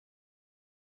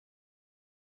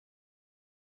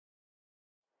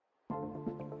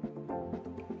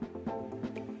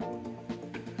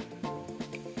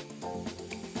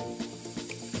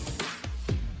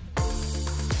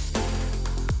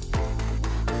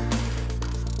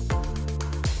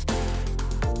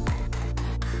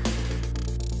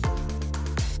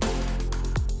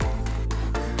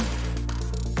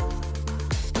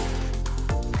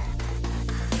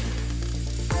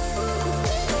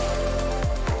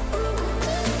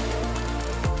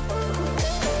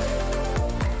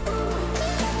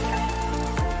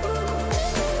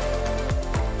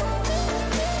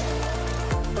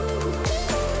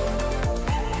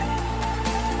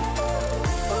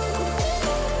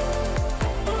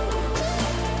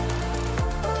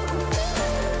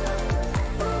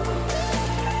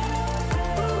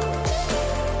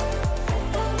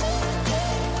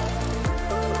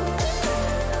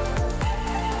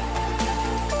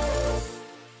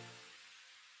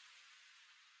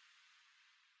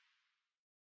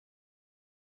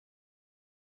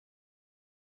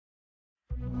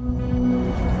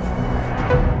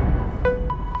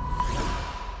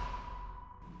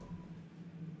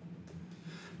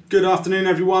Good afternoon,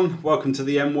 everyone. Welcome to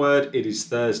the M Word. It is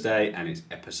Thursday and it's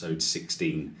episode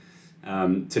 16.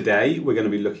 Today we're going to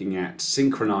be looking at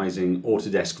synchronizing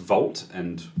Autodesk Vault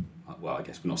and, well, I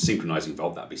guess we're not synchronizing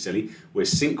Vault, that'd be silly. We're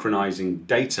synchronizing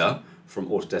data from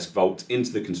Autodesk Vault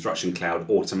into the Construction Cloud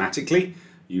automatically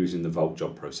using the Vault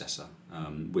job processor,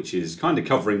 which is kind of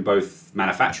covering both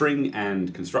manufacturing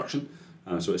and construction.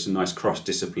 So it's a nice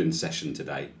cross-discipline session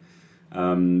today.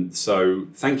 So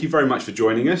thank you very much for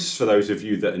joining us. For those of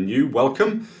you that are new,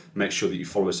 welcome. Make sure that you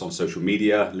follow us on social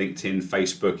media, LinkedIn,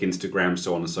 Facebook, Instagram,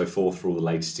 so on and so forth for all the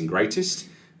latest and greatest.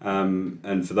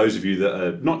 And for those of you that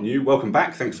are not new, welcome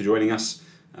back. Thanks for joining us.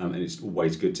 And it's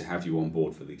always good to have you on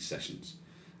board for these sessions.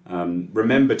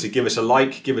 Remember to give us a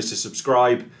like, give us a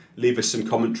subscribe, leave us some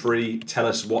commentary, tell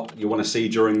us what you want to see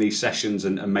during these sessions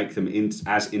and make them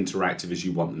as interactive as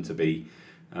you want them to be.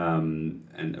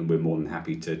 And we're more than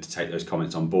happy to take those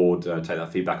comments on board, take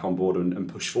that feedback on board and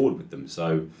push forward with them.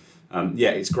 So yeah,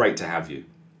 it's great to have you.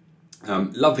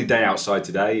 Lovely day outside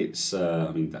today. It's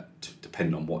I mean, that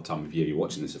depending on what time of year you're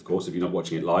watching this, of course, if you're not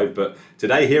watching it live, but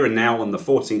today, here and now on the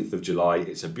 14th of July,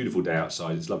 it's a beautiful day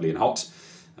outside. It's lovely and hot.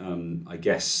 I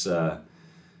guess I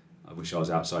wish I was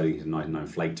outside eating a 99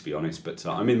 flake, to be honest, but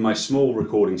I'm in my small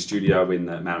recording studio in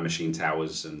the Man Machine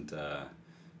Towers and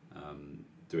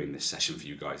doing this session for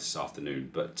you guys this afternoon,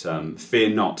 but fear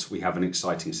not, we have an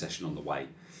exciting session on the way.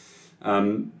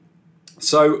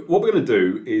 So what we're going to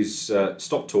do is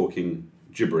stop talking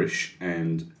gibberish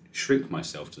and shrink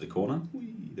myself to the corner.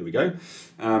 There we go,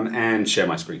 and share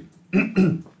my screen.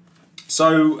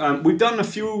 So we've done a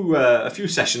few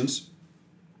sessions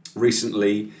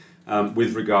recently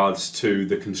with regards to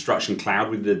the Construction Cloud.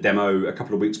 We did a demo a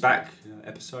couple of weeks back,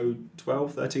 episode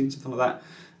 12, 13, something like that.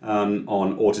 On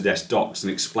Autodesk Docs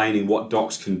and explaining what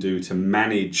Docs can do to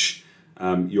manage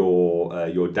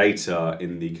your data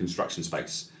in the construction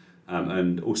space.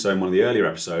 And also in one of the earlier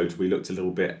episodes, we looked a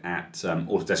little bit at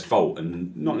Autodesk Vault,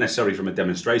 and not necessarily from a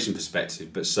demonstration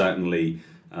perspective, but certainly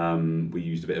we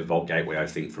used a bit of Vault Gateway, I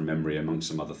think, from memory, amongst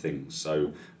some other things.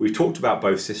 So we've talked about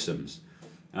both systems.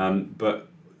 But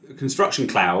Construction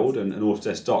Cloud and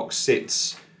Autodesk Docs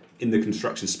sits in the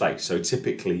construction space. So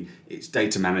typically it's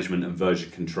data management and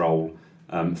version control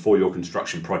for your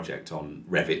construction project on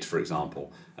Revit, for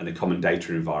example, and a common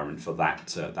data environment for that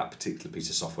particular piece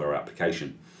of software or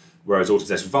application. Whereas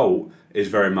Autodesk Vault is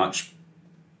very much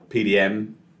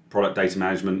PDM, product data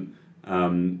management,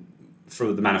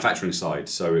 for the manufacturing side.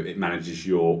 So it manages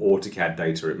your AutoCAD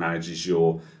data, it manages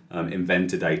your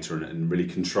Inventor data and really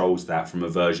controls that from a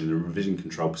version and revision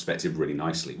control perspective really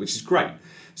nicely, which is great.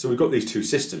 So we've got these two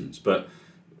systems, but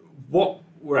what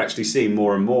we're actually seeing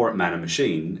more and more at Man and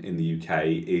Machine in the UK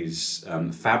is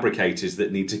fabricators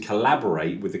that need to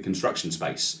collaborate with the construction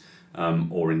space,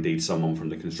 or indeed someone from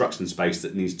the construction space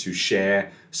that needs to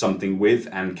share something with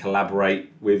and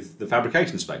collaborate with the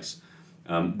fabrication space.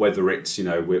 Whether it's, you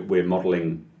know, we're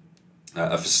modelling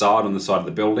a facade on the side of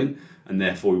the building, and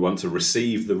therefore we want to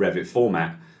receive the Revit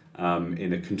format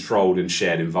in a controlled and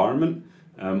shared environment.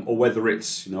 Or whether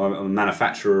it's, you know, I'm a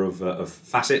manufacturer of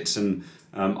facets and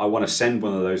I want to send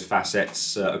one of those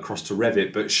facets across to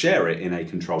Revit, but share it in a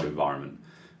controlled environment.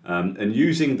 And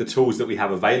using the tools that we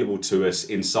have available to us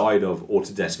inside of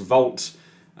Autodesk Vault,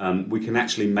 we can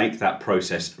actually make that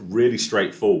process really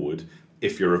straightforward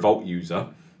if you're a Vault user,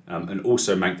 and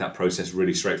also make that process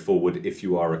really straightforward if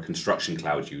you are a Construction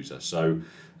Cloud user. So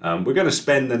we're going to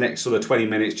spend the next sort of 20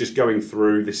 minutes just going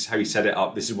through, this is how you set it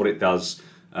up, this is what it does,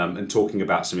 and talking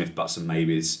about some if, buts and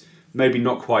maybes. Maybe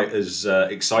not quite as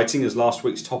exciting as last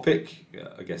week's topic.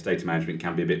 I guess data management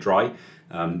can be a bit dry.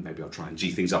 Maybe I'll try and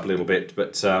G things up a little bit,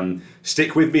 but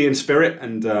stick with me in spirit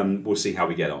and we'll see how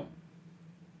we get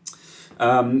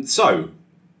on. So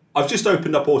I've just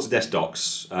opened up Autodesk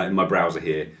Docs in my browser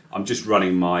here. I'm just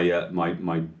running my,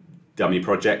 my dummy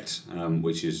project,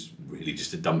 which is really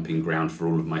just a dumping ground for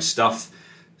all of my stuff.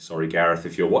 Sorry, Gareth,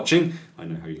 if you're watching. I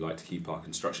know how you like to keep our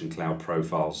Construction Cloud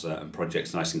profiles and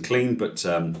projects nice and clean, but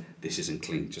this isn't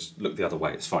clean. Just look the other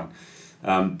way, it's fine.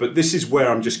 But this is where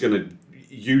I'm just going to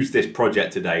use this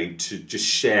project today to just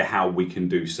share how we can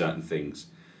do certain things.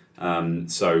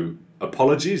 So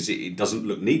apologies, it doesn't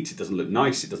look neat, it doesn't look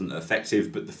nice, it doesn't look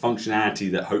effective, but the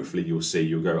functionality that hopefully you'll see,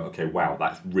 you'll go, okay, wow,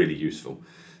 that's really useful.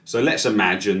 So let's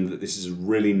imagine that this is a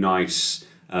really nice,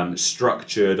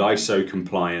 structured, ISO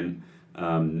compliant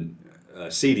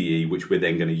CDE, which we're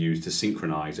then going to use to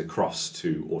synchronize across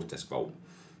to Autodesk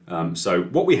Vault. So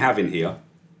what we have in here,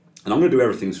 and I'm going to do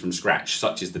everything from scratch,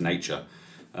 such is the nature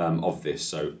of this.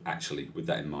 So actually, with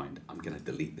that in mind, I'm going to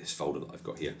delete this folder that I've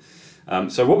got here.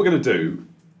 So what we're going to do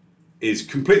is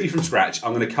completely from scratch.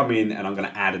 I'm going to come in and I'm going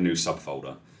to add a new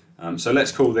subfolder. So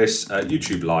let's call this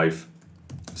YouTube Live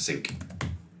Sync.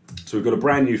 So we've got a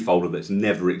brand new folder that's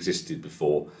never existed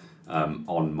before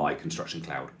on my Construction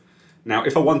Cloud. Now,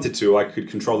 if I wanted to, I could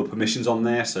control the permissions on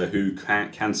there, so who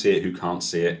can see it, who can't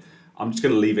see it. I'm just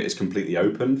going to leave it as completely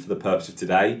open for the purpose of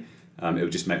today. It'll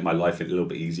just make my life a little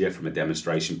bit easier from a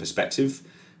demonstration perspective.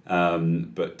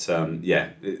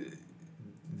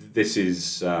 This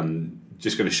is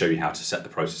just going to show you how to set the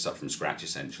process up from scratch,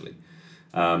 essentially.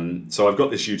 So I've got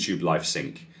this YouTube Live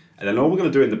Sync. And then all we're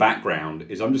going to do in the background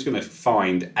is I'm just going to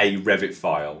find a Revit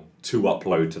file to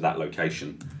upload to that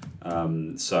location.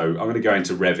 So I'm going to go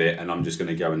into Revit and I'm just going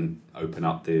to go and open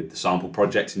up the sample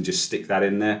project and just stick that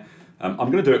in there. I'm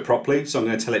going to do it properly, so I'm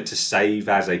going to tell it to save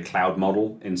as a cloud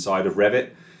model inside of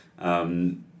Revit.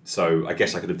 So I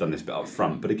guess I could have done this bit up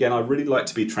front, but again, I really like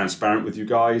to be transparent with you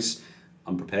guys.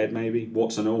 Unprepared maybe,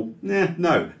 warts and all?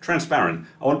 No, transparent.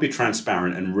 I want to be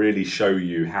transparent and really show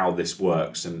you how this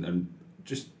works and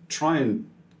just try and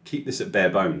keep this at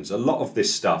bare bones. A lot of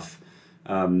this stuff,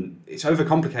 it's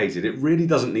overcomplicated. It really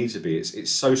doesn't need to be.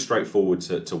 It's so straightforward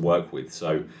to work with.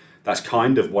 So that's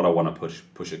kind of what I want to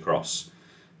push across.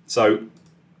 So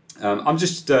I'm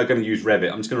just going to use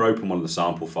Revit. I'm just going to open one of the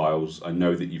sample files. I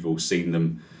know that you've all seen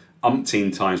them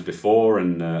umpteen times before,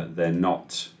 and they're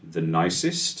not the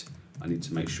nicest. I need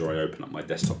to make sure I open up my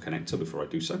desktop connector before I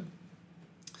do so.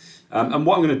 And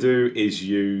what I'm going to do is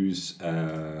use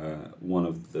one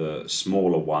of the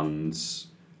smaller ones.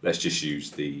 Let's just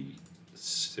use the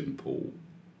simple,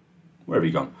 where have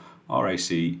you gone? RAC,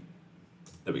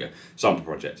 there we go, sample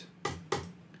project.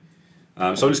 So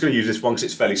I'm just going to use this one because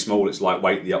it's fairly small, it's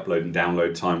lightweight, the upload and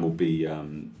download time will be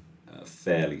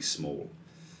fairly small.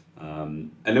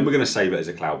 And then we're going to save it as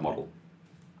a cloud model.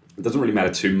 It doesn't really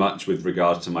matter too much with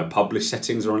regards to my publish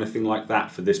settings or anything like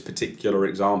that for this particular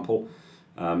example.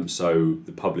 So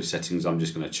the publish settings I'm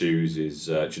just going to choose is,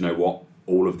 do you know what,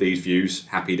 all of these views,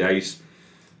 happy days.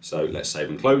 So let's save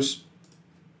and close.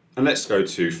 And let's go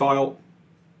to File,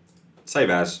 Save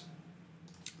As,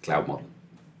 Cloud Model.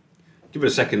 Give it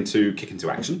a second to kick into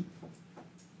action.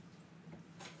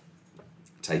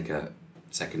 Take a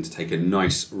second to take a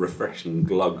nice refreshing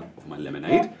glug of my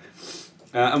lemonade.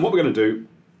 And what we're going to do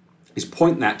is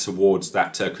point that towards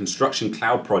that Construction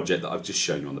Cloud project that I've just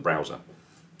shown you on the browser.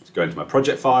 Let's go into my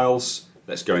project files.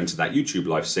 Let's go into that YouTube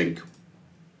Live Sync.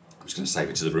 I'm just going to save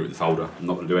it to the root of the folder. I'm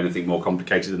not going to do anything more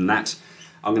complicated than that.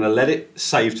 I'm going to let it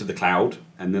save to the cloud,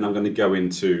 and then I'm going to go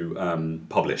into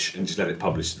publish and just let it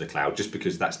publish to the cloud, just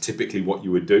because that's typically what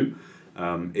you would do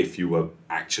if you were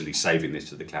actually saving this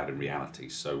to the cloud in reality.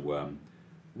 So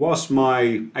whilst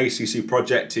my ACC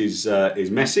project is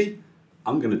messy,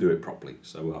 I'm going to do it properly.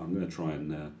 So I'm going to try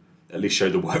and at least show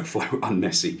the workflow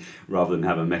unmessy rather than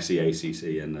have a messy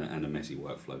ACC and a messy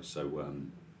workflow. So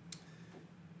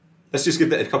let's just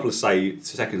give it a couple of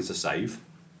seconds to save.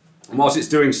 And whilst it's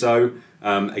doing so,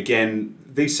 again,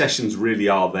 these sessions really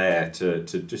are there to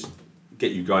just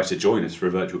get you guys to join us for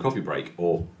a virtual coffee break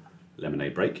or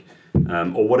lemonade break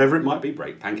or whatever it might be,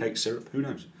 break, pancake syrup, who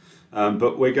knows.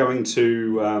 But we're going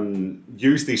to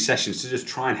use these sessions to just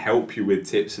try and help you with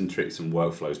tips and tricks and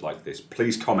workflows like this.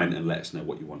 Please comment and let us know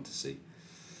what you want to see.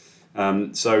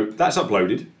 So that's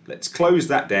uploaded. Let's close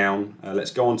that down.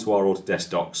 Let's go on to our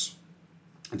Autodesk docs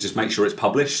and just make sure it's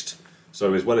published.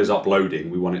 So as well as uploading,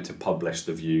 we want it to publish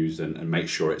the views and make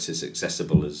sure it's as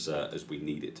accessible as we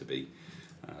need it to be.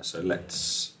 So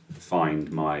let's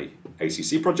find my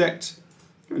ACC project,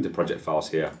 go into project files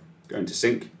here, go into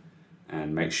sync,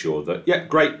 and make sure that, yeah,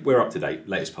 great, we're up to date,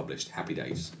 latest published, happy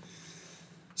days.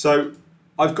 So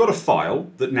I've got a file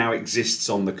that now exists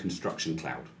on the Construction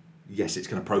Cloud. Yes, it's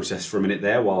going to process for a minute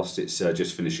there whilst it's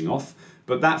just finishing off,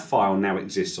 but that file now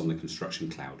exists on the Construction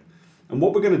Cloud. And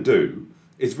what we're going to do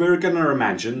is we're going to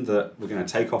imagine that we're going to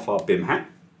take off our BIM hat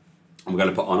and we're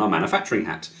going to put on our manufacturing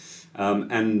hat.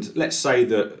 And let's say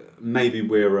that maybe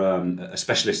we're a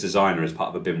specialist designer as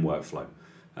part of a BIM workflow.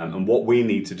 And what we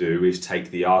need to do is take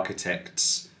the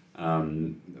architect's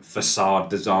facade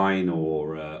design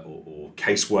or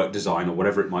casework design or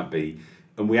whatever it might be,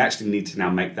 and we actually need to now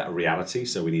make that a reality.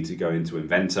 So we need to go into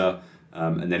Inventor,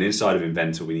 and then inside of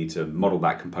Inventor we need to model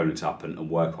that component up and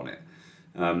work on it.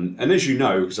 And as you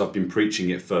know, because I've been preaching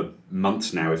it for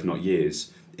months now, if not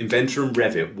years, Inventor and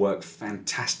Revit work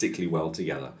fantastically well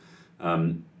together.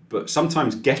 But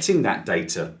sometimes getting that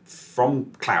data from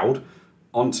cloud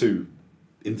onto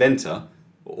Inventor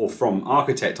or from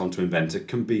architect onto Inventor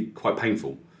can be quite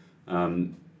painful.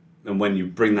 And when you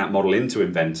bring that model into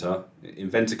Inventor,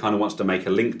 Inventor kind of wants to make a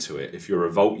link to it. If you're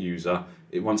a Vault user,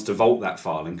 it wants to vault that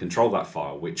file and control that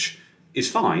file, which is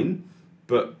fine,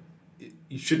 but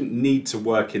you shouldn't need to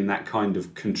work in that kind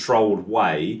of controlled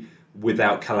way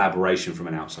without collaboration from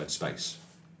an outside space.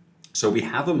 So we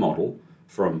have a model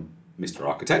from Mr.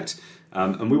 Architect,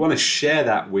 and we want to share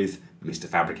that with Mr.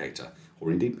 Fabricator,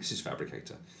 or indeed Mrs.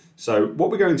 Fabricator. So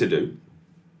what we're going to do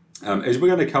is we're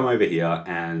going to come over here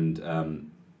and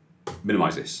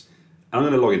minimize this. And I'm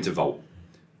going to log into Vault.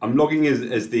 I'm logging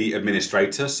as the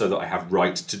administrator so that I have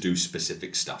right to do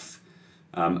specific stuff.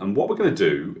 And what we're going to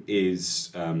do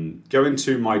is go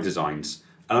into my designs,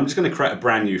 and I'm just going to create a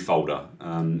brand new folder.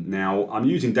 Now I'm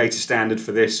using Data Standard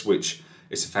for this, which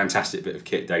is a fantastic bit of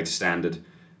kit, Data Standard.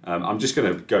 I'm just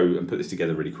going to go and put this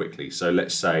together really quickly. So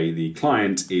let's say the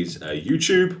client is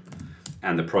YouTube,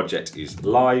 and the project is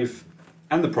live,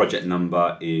 and the project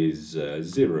number is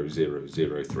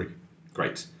 0003.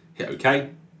 Great. Hit OK.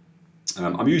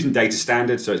 I'm using Data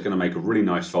Standard, so it's going to make a really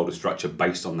nice folder structure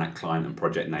based on that client and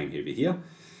project name over here.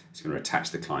 It's going to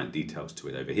attach the client details to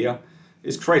it over here.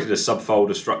 It's created a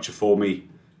subfolder structure for me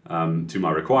to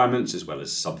my requirements, as well as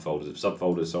subfolders of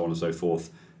subfolders, so on and so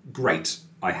forth. Great,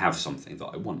 I have something that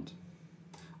I want.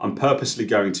 I'm purposely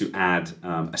going to add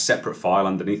a separate file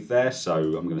underneath there,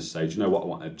 so I'm going to say, do you know what, I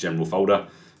want a general folder,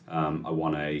 I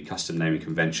want a custom naming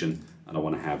convention, and I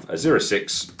want to have a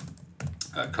 06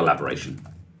 collaboration.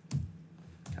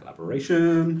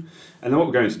 And then what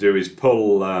we're going to do is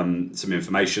pull some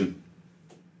information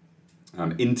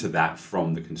into that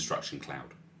from the Construction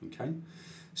Cloud. Okay,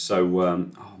 so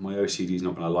my OCD is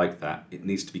not going to like that. It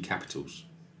needs to be capitals.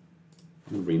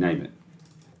 I'm going to rename it.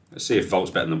 Let's see if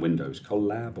Vault's better than Windows.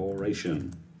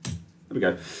 Collaboration. There we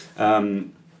go.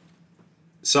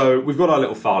 So we've got our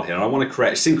little file here, and I want to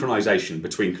create a synchronization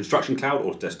between Construction Cloud,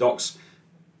 Autodesk Docs,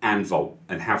 and Vault,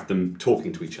 and have them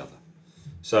talking to each other.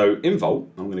 So in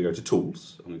Vault, I'm going to go to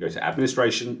Tools, I'm going to go to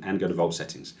Administration, and go to Vault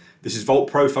Settings. This is Vault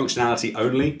Pro functionality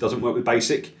only, doesn't work with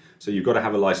Basic, so you've got to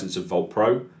have a license of Vault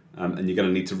Pro, and you're going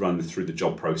to need to run through the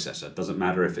job processor. Doesn't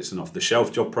matter if it's an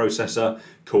off-the-shelf job processor,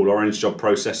 Cool Orange job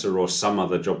processor, or some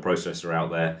other job processor out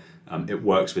there. It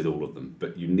works with all of them,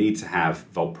 but you need to have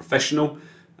Vault Professional,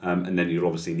 and then you'll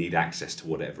obviously need access to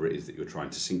whatever it is that you're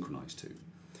trying to synchronize to.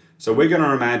 So we're going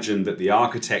to imagine that the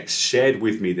architects shared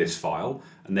with me this file,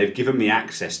 and they've given me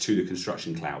access to the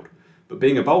Construction Cloud. But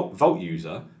being a Vault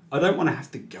user, I don't want to have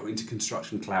to go into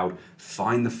Construction Cloud,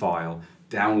 find the file,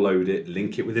 download it,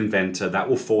 link it with Inventor. That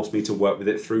will force me to work with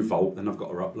it through Vault, then I've got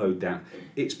to upload down.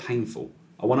 It's painful.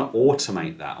 I want to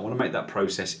automate that. I want to make that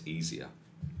process easier.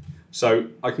 So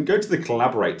I can go to the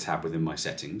Collaborate tab within my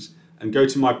settings and go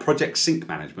to my Project Sync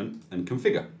Management and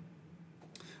Configure.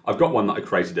 I've got one that I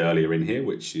created earlier in here,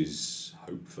 which is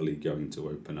hopefully going to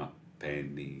open up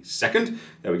any second.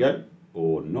 There we go,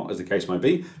 or not, as the case might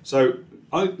be. So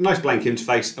a nice blank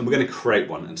interface, and we're going to create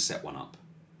one and set one up.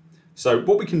 So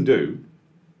what we can do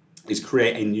is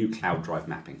create a new cloud drive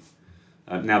mapping.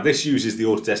 Now this uses the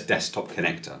Autodesk desktop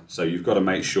connector, so you've got to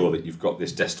make sure that you've got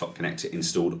this desktop connector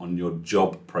installed on your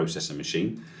job processor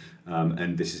machine,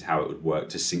 and this is how it would work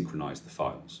to synchronize the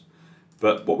files.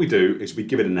 But what we do is we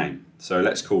give it a name. So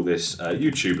let's call this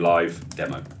YouTube Live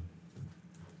Demo.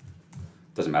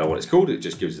 Doesn't matter what it's called, it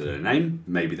just gives it a name.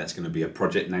 Maybe that's going to be a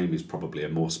project name, is probably a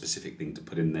more specific thing to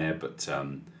put in there, but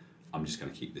I'm just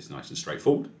going to keep this nice and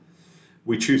straightforward.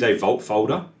 We choose a Vault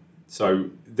folder. So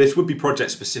this would be project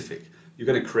specific. You're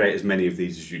going to create as many of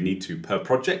these as you need to per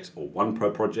project, or one per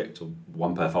project, or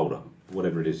one per folder,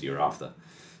 whatever it is you're after.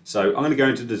 So I'm going to go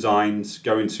into Designs,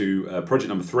 go into project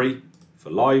number 3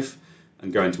 for Live,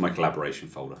 and go into my Collaboration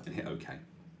folder and hit OK.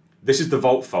 This is the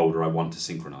Vault folder I want to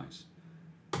synchronize.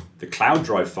 The Cloud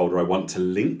Drive folder I want to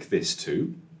link this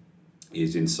to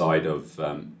is inside of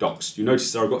Docs. You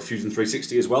notice that I've got Fusion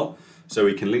 360 as well, so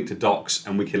we can link to Docs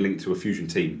and we can link to a Fusion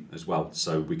team as well.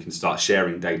 So we can start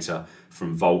sharing data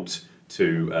from Vault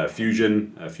to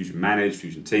Fusion, Fusion Manage,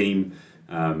 Fusion Team,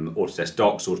 Autodesk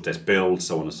Docs, Autodesk Build,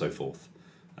 so on and so forth.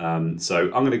 So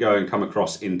I'm going to go and come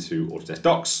across into Autodesk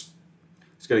Docs.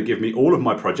 It's going to give me all of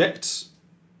my projects.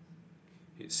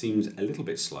 It seems a little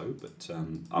bit slow, but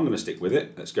I'm going to stick with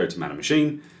it. Let's go to Man and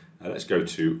Machine. Let's go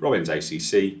to Robbins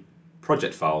ACC,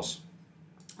 Project Files,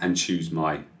 and choose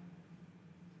my,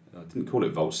 I didn't call it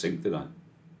Vault Sync, did I?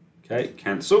 Okay,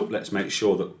 cancel. Let's make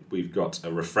sure that we've got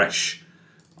a refresh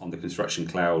on the Construction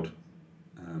Cloud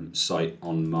site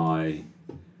on my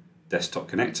desktop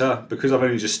connector. Because I've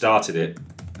only just started it,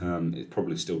 it's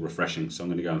probably still refreshing, so I'm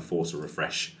going to go and force a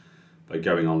refresh by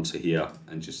going on to here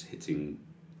and just hitting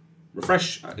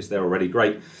refresh. Is there already?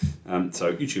 Great.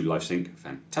 So YouTube Live Sync,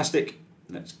 fantastic.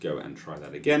 Let's go and try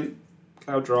that again.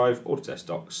 Cloud Drive, Autodesk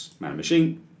Docs, Man and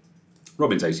Machine,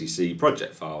 Robbins ACC,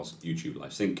 Project Files, YouTube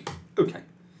Live Sync. Okay.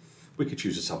 We could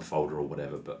choose a subfolder or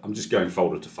whatever, but I'm just going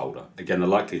folder to folder. Again, the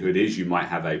likelihood is you might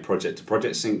have a project to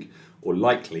project sync, or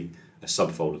likely a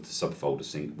subfolder to subfolder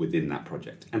sync within that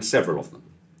project, and several of them.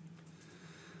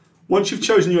 Once you've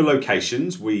chosen your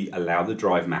locations, we allow the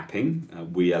drive mapping,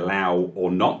 we allow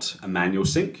or not a manual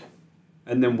sync,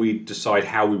 and then we decide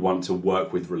how we want to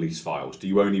work with release files. Do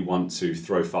you only want to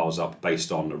throw files up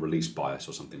based on a release bias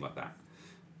or something like that?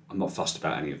 I'm not fussed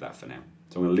about any of that for now,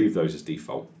 so I'm going to leave those as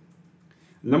default.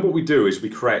 And then what we do is we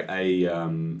create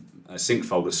a sync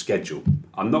folder schedule.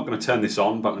 I'm not going to turn this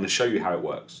on, but I'm going to show you how it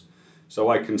works. So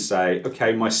I can say,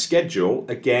 okay, my schedule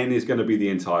again is going to be the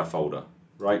entire folder,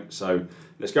 right? So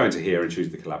let's go into here and choose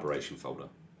the collaboration folder.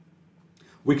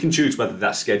 We can choose whether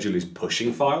that schedule is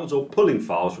pushing files or pulling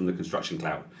files from the Construction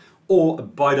Cloud, or a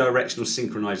bidirectional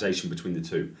synchronization between the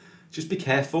two. Just be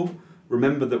careful.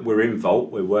 Remember that we're in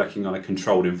Vault, we're working on a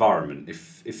controlled environment.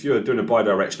 If you're doing a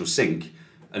bidirectional sync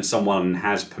and someone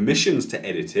has permissions to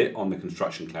edit it on the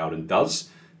Construction Cloud and does,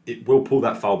 it will pull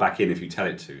that file back in if you tell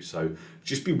it to. So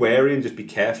just be wary and just be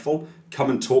careful. Come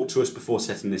and talk to us before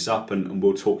setting this up, and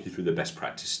we'll talk you through the best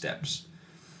practice steps.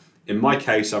 In my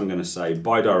case, I'm going to say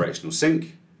bidirectional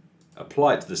sync,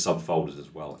 apply it to the subfolders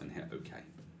as well, and hit OK.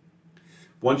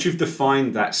 Once you've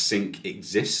defined that sync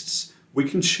exists, we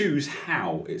can choose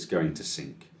how it's going to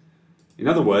sync. In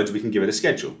other words, we can give it a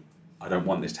schedule. I don't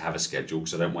want this to have a schedule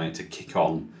because I don't want it to kick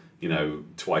on,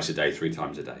 twice a day, 3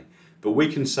 times a day. But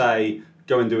we can say,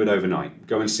 go and do it overnight.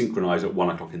 Go and synchronize at 1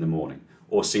 o'clock in the morning,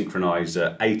 or synchronize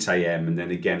at 8 a.m. and then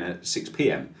again at 6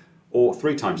 p.m, or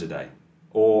 3 times a day,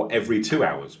 or every 2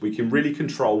 hours. We can really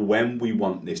control when we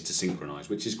want this to synchronize,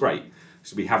 which is great.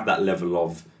 So we have that level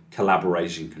of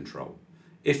collaboration control.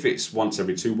 If it's once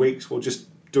every 2 weeks, we'll just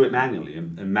do it manually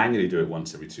and manually do it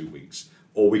once every 2 weeks.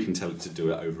 Or we can tell it to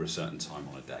do it over a certain time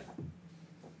on a day.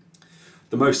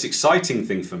 The most exciting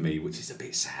thing for me, which is a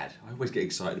bit sad, I always get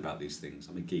excited about these things.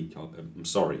 I'm a geek. I'm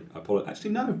sorry. Actually,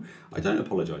 no, I don't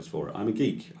apologize for it. I'm a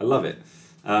geek. I love it.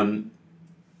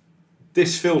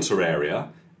 This filter area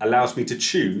allows me to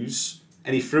choose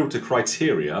any filter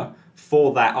criteria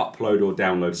for that upload or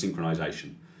download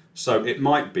synchronization. So it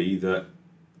might be that,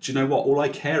 do you know what? All I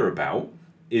care about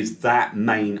is that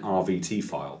main RVT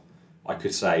file. I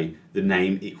could say the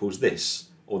name equals this,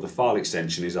 or the file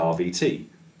extension is RVT.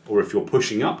 Or if you're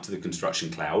pushing up to the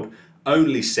Construction Cloud,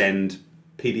 only send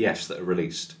PDFs that are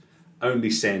released. Only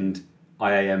send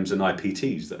IAMs and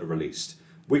IPTs that are released.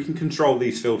 We can control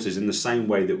these filters in the same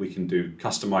way that we can do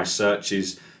customized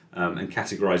searches and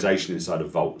categorization inside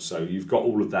of Vault. So you've got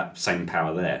all of that same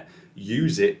power there.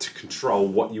 Use it to control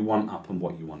what you want up and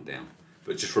what you want down.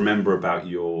 But just remember about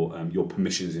your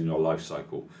permissions in your life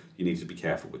cycle. You need to be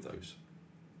careful with those.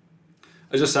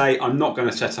 As I say, I'm not going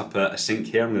to set up a sync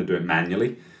here. I'm going to do it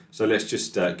manually. So let's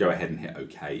just go ahead and hit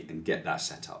OK and get that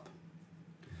set up.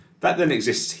 That then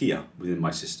exists here within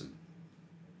my system.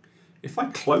 If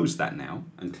I close that now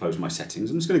and close my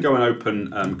settings, I'm just going to go and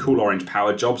open Cool Orange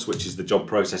Power Jobs, which is the job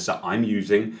processor I'm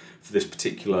using for this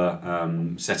particular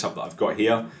setup that I've got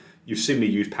here. You've seen me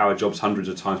use Power Jobs hundreds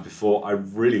of times before. I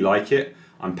really like it.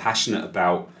 I'm passionate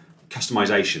about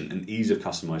customization and ease of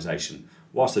customization.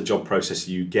 Whilst the job processor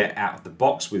you get out of the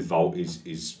box with Vault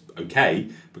is okay,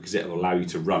 because it will allow you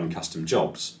to run custom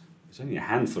jobs, there's only a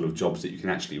handful of jobs that you can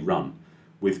actually run.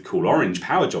 With Cool Orange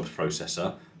Power Jobs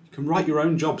processor, you can write your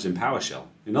own jobs in PowerShell.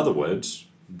 In other words,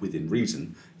 within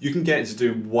reason, you can get it to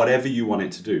do whatever you want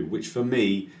it to do, which for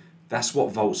me, that's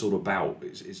what Vault's all about.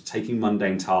 It's taking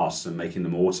mundane tasks and making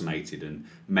them automated and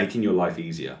making your life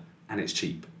easier, and it's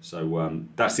cheap. So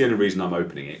that's the only reason I'm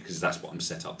opening it, because that's what I'm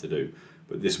set up to do.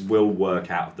 But this will work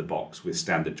out of the box with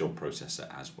standard job processor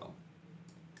as well.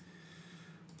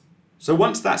 So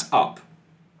once that's up,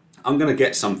 I'm going to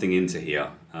get something into here.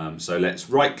 So let's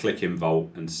right click in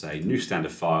Vault and say new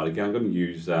standard file. Again, I'm going to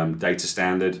use data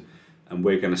standard, and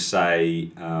we're going to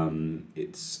say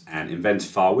it's an inventor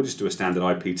file. We'll just do a standard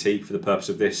IPT for the purpose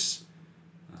of this.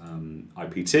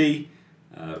 IPT,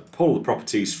 pull the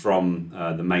properties from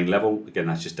the main level. Again,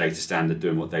 that's just data standard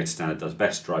doing what data standard does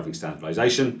best, driving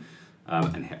standardization,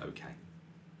 and hit OK.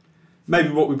 Maybe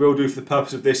what we will do for the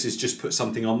purpose of this is just put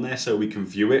something on there so we can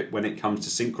view it when it comes to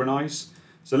synchronize.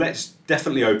 So let's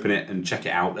definitely open it and check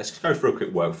it out. Let's go for a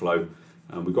quick workflow.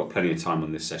 We've got plenty of time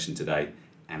on this session today,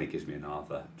 and it gives me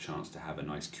another chance to have a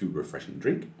nice, cool, refreshing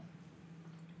drink.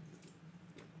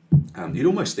 You'd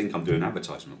almost think I'm doing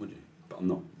advertisement, wouldn't you? But I'm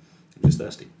not. I'm just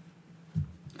thirsty.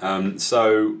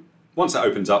 So once that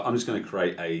opens up, I'm just going to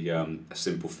create a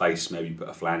simple face, maybe put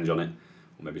a flange on it,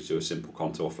 or maybe do a simple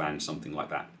contour flange, something like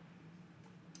that.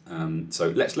 So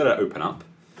let's let it open up.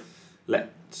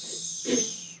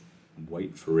 Let's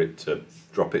wait for it to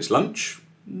drop its lunch.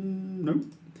 No.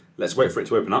 Let's wait for it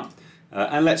to open up.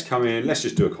 And let's come in, let's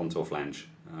just do a contour flange.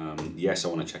 Yes, I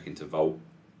want to check into Vault.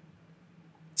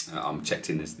 I'm checked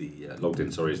in as the, logged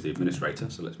in, sorry, as the administrator.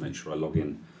 So let's make sure I log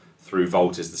in through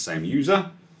Vault as the same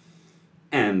user.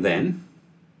 And then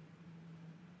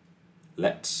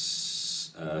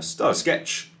let's start a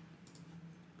sketch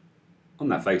on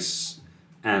that face.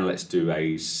 And let's do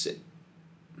a simple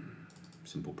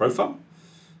profile.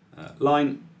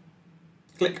 Line,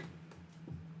 click.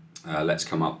 Let's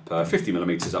come up 50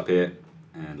 millimeters up here,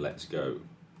 and let's go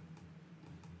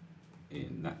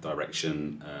in that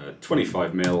direction,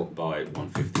 25 mil by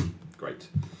 150. Great.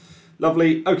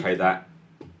 Lovely. Okay, that,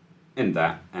 end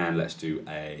that, and let's do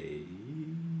a,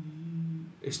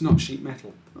 it's not sheet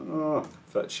metal. Oh,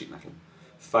 convert to sheet metal.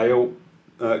 Fail.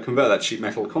 Convert that to sheet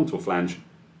metal, contour flange.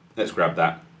 Let's grab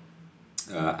that,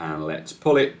 and let's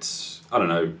pull it, I don't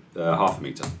know, half a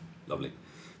meter. Lovely.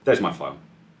 There's my file.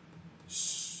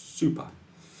 Super.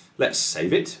 Let's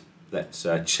save it. Let's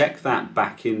check that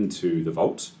back into the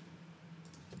Vault.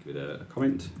 Give it a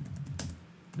comment.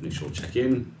 Initial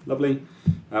check-in. Lovely.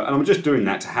 And I'm just doing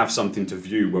that to have something to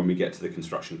view when we get to the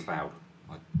Construction Cloud.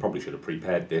 I probably should have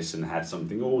prepared this and had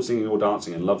something all singing, all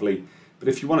dancing and lovely. But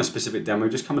if you want a specific demo,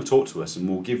 just come and talk to us and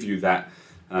we'll give you that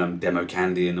demo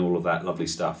candy and all of that lovely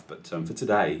stuff. But for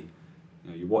today,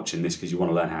 you're watching this because you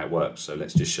want to learn how it works. So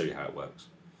let's just show you how it works.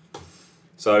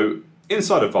 So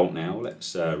inside of Vault now,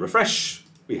 let's refresh.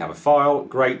 We have a file.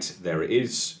 Great, there it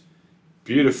is.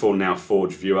 Beautiful now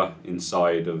Forge viewer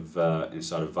inside of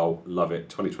Vault. Love it.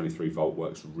 2023 Vault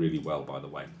works really well, by the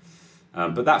way.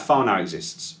 But that file now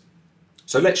exists.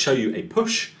 So let's show you a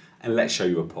push and let's show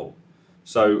you a pull.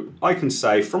 So I can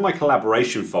say from my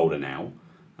collaboration folder now,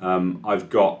 I've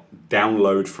got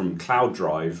download from Cloud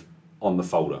Drive on the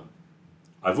folder.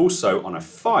 I've also on a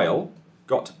file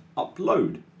got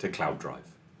upload to Cloud Drive.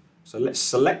 So let's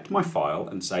select my file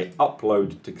and say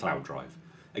upload to Cloud Drive.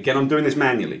 Again, I'm doing this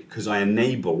manually because I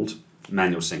enabled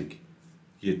manual sync.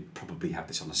 You'd probably have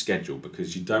this on a schedule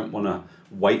because you don't want to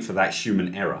wait for that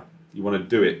human error. You want to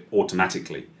do it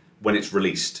automatically when it's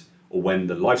released or when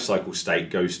the lifecycle state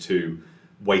goes to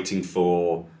waiting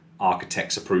for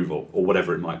architect's approval or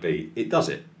whatever it might be. It does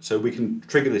it. So we can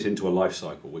trigger this into a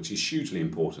lifecycle, which is hugely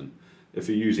important. If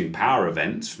you're using power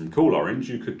events from Cool Orange,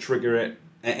 you could trigger it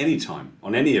at any time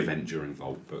on any event during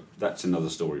Vault, but that's another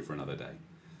story for another day.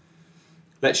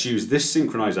 Let's use this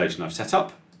synchronization I've set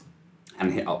up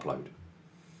and hit upload.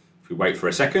 If we wait for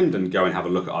a second and go and have a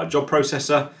look at our job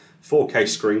processor, 4K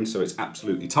screen, so it's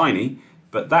absolutely tiny,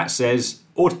 but that says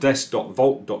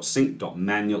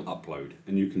autodesk.vault.sync.manual upload,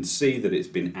 and you can see that it's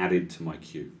been added to my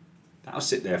queue. That'll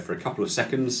sit there for a couple of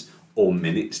seconds or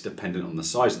minutes, depending on the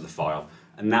size of the file,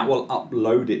 and that will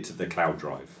upload it to the Cloud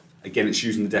Drive. Again, it's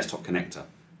using the desktop connector.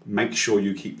 Make sure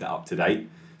you keep that up to date.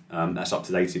 That's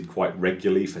updated quite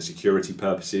regularly for security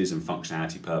purposes and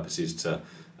functionality purposes to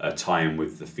tie in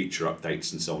with the feature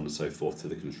updates and so on and so forth to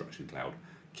the Construction Cloud.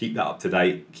 Keep that up to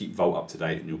date, keep Vault up to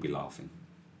date, and you'll be laughing.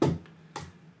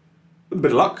 With a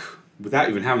bit of luck, without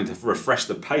even having to refresh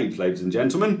the page, ladies and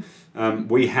gentlemen,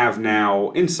 we have now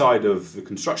inside of the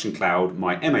Construction Cloud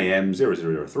my MAM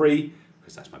 0003,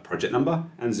 because that's my project number,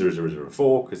 and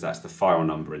 0004, because that's the file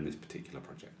number in this particular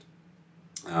project.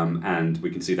 And we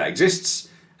can see that exists,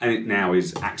 and it now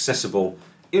is accessible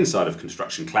inside of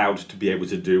Construction Cloud to be able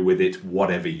to do with it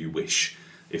whatever you wish.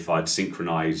 If I'd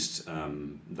synchronized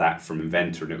that from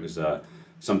Inventor and it was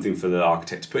something for the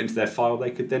architect to put into their file,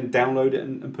 they could then download it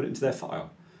and put it into their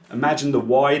file. Imagine the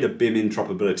wider BIM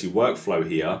interoperability workflow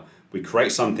here. We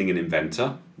create something in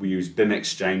Inventor, we use BIM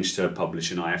Exchange to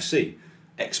publish an IFC,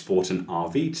 export an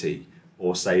RVT,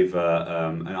 or save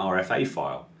an RFA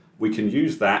file. We can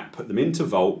use that, put them into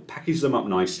Vault, package them up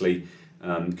nicely,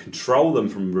 control them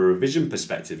from a revision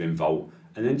perspective in Vault,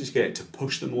 and then just get it to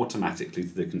push them automatically to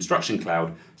the Construction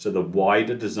Cloud so the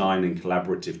wider design and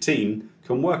collaborative team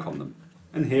can work on them.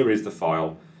 And here is the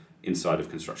file inside of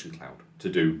Construction Cloud to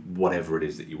do whatever it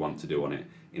is that you want to do on it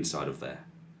inside of there.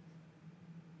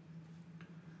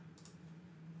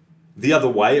 The other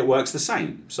way, it works the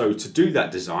same. So to do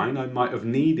that design, I might have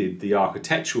needed the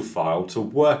architectural file to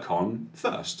work on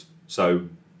first. So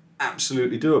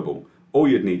absolutely doable. All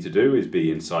you'd need to do is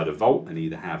be inside of Vault and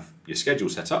either have your schedule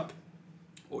set up,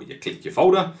 or you click your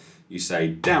folder, you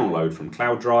say download from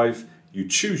Cloud Drive, you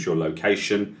choose your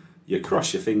location, you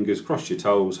cross your fingers, cross your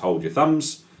toes, hold your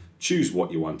thumbs, choose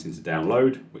what you're wanting to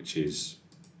download, which is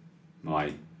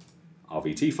my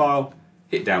RVT file,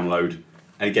 hit download,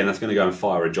 and again that's going to go and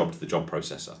fire a job to the job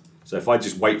processor. So if I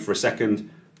just wait for a second,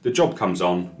 the job comes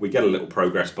on, we get a little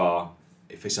progress bar.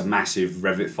 If it's a massive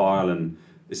Revit file and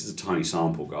This is a tiny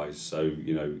sample, guys. So,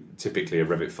 you know, typically a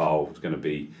Revit file is going to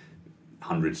be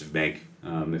hundreds of meg.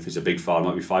 If it's a big file, it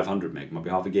might be 500 meg, might be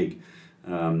half a gig.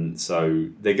 So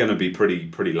they're going to be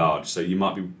pretty large. So you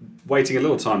might be waiting a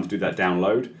little time to do that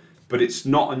download, but it's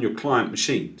not on your client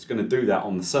machine. It's going to do that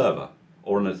on the server,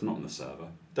 or it's not on the server.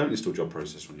 Don't install Job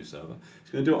Processor on your server. It's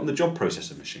going to do it on the Job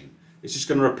Processor machine. It's just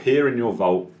going to appear in your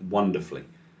Vault wonderfully.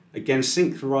 Again,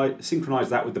 synchronize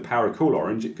that with the power of Cool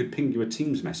Orange. It could ping you a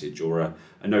Teams message or a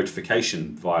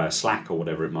notification via Slack or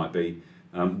whatever it might be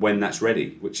when that's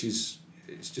ready, which is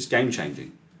it's just game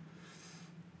changing.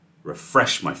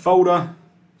 Refresh my folder,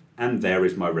 and there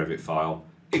is my Revit file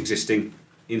existing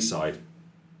inside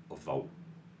of Vault.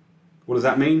 What does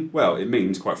that mean? Well, it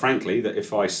means, quite frankly, that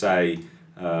if I say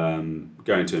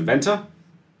go into Inventor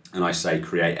and I say let's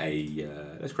create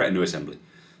a new assembly.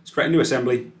 Let's create a new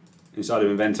assembly inside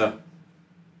of Inventor.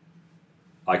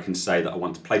 I can say that I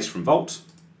want to place from Vault.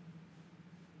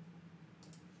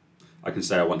 I can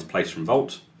say I want to place from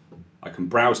Vault. I can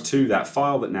browse to that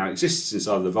file that now exists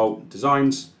inside of the Vault.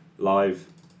 Designs, Live,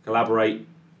 Collaborate,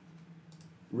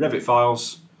 Revit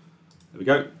Files. There we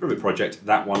go, Revit Project,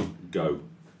 that one, go.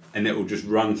 And it will just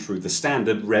run through the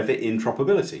standard Revit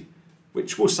interoperability,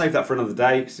 which we'll save that for another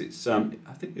day because it's, I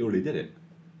think we already did it.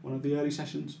 One of the early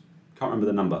sessions, can't remember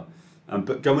the number.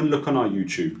 But go and look on our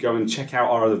YouTube, go and check out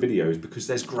our other videos because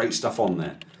there's great stuff on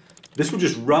there. This will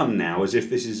just run now as if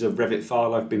this is a Revit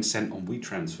file I've been sent on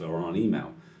WeTransfer or on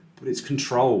email, but it's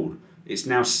controlled. It's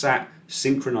now sat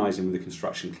synchronizing with the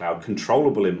Construction Cloud,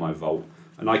 controllable in my Vault,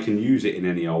 and I can use it in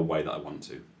any old way that I want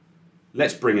to.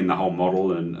 Let's bring in the whole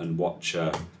model and watch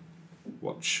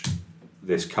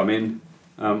this come in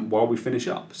while we finish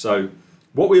up. So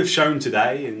what we have shown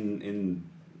today in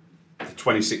the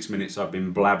 26 minutes I've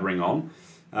been blabbering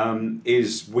on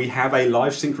is we have a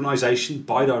live synchronization,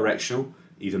 bidirectional,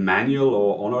 either manual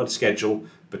or on our schedule,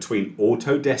 between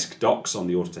Autodesk docs on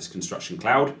the Autodesk Construction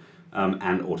Cloud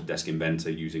and Autodesk Inventor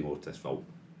using Autodesk Vault.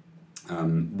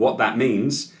 What that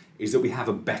means is that we have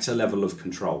a better level of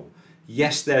control.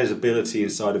 Yes, there's ability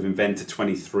inside of Inventor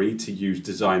 23 to use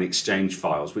design exchange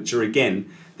files, which are,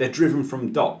 again, they're driven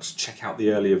from docs. Check out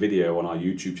the earlier video on our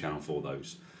YouTube channel for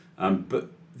those. But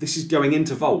this is going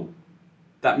into Vault.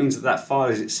 That means that that file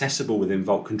is accessible within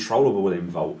Vault, controllable within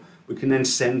Vault. We can then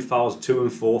send files to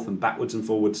and forth and backwards and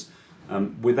forwards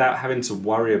without having to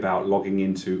worry about logging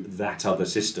into that other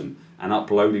system and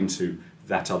uploading to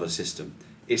that other system.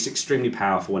 It's extremely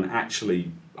powerful, and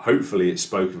actually, hopefully it's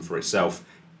spoken for itself.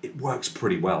 It works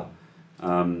pretty well.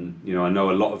 You know, I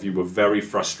know a lot of you were very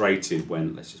frustrated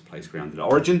when, let's just place grounded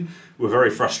origin, we're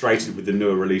very frustrated with the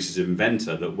newer releases of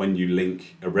Inventor that when you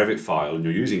link a Revit file and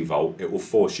you're using Vault, it will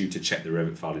force you to check the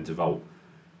Revit file into Vault.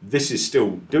 This is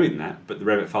still doing that, but the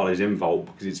Revit file is in Vault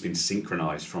because it's been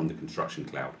synchronized from the Construction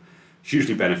Cloud.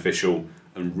 Hugely beneficial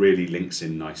and really links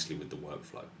in nicely with the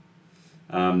workflow.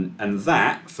 And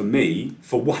that, for me,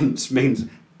 for once, means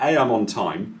A, I'm on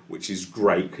time, which is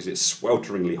great because it's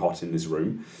swelteringly hot in this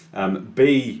room.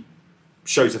 B,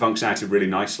 shows the functionality really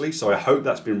nicely, so I hope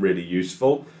that's been really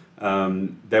useful.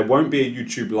 There won't be a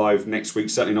YouTube live next week,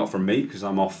 certainly not from me because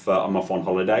I'm off on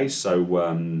holiday,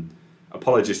 so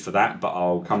apologies for that, but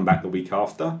I'll come back the week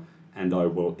after and I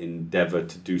will endeavour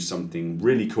to do something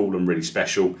really cool and really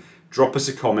special. Drop us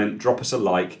a comment, drop us a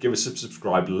like, give us a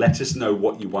subscribe, let us know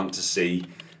what you want to see.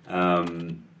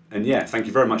 And yeah, thank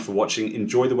you very much for watching.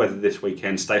 Enjoy the weather this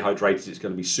weekend, stay hydrated, it's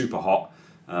going to be super hot.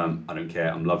 I don't care,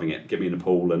 I'm loving it. Get me in the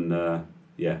pool and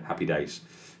yeah, happy days.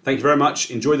 Thank you very much,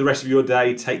 enjoy the rest of your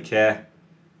day, take care,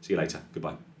 see you later,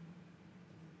 goodbye.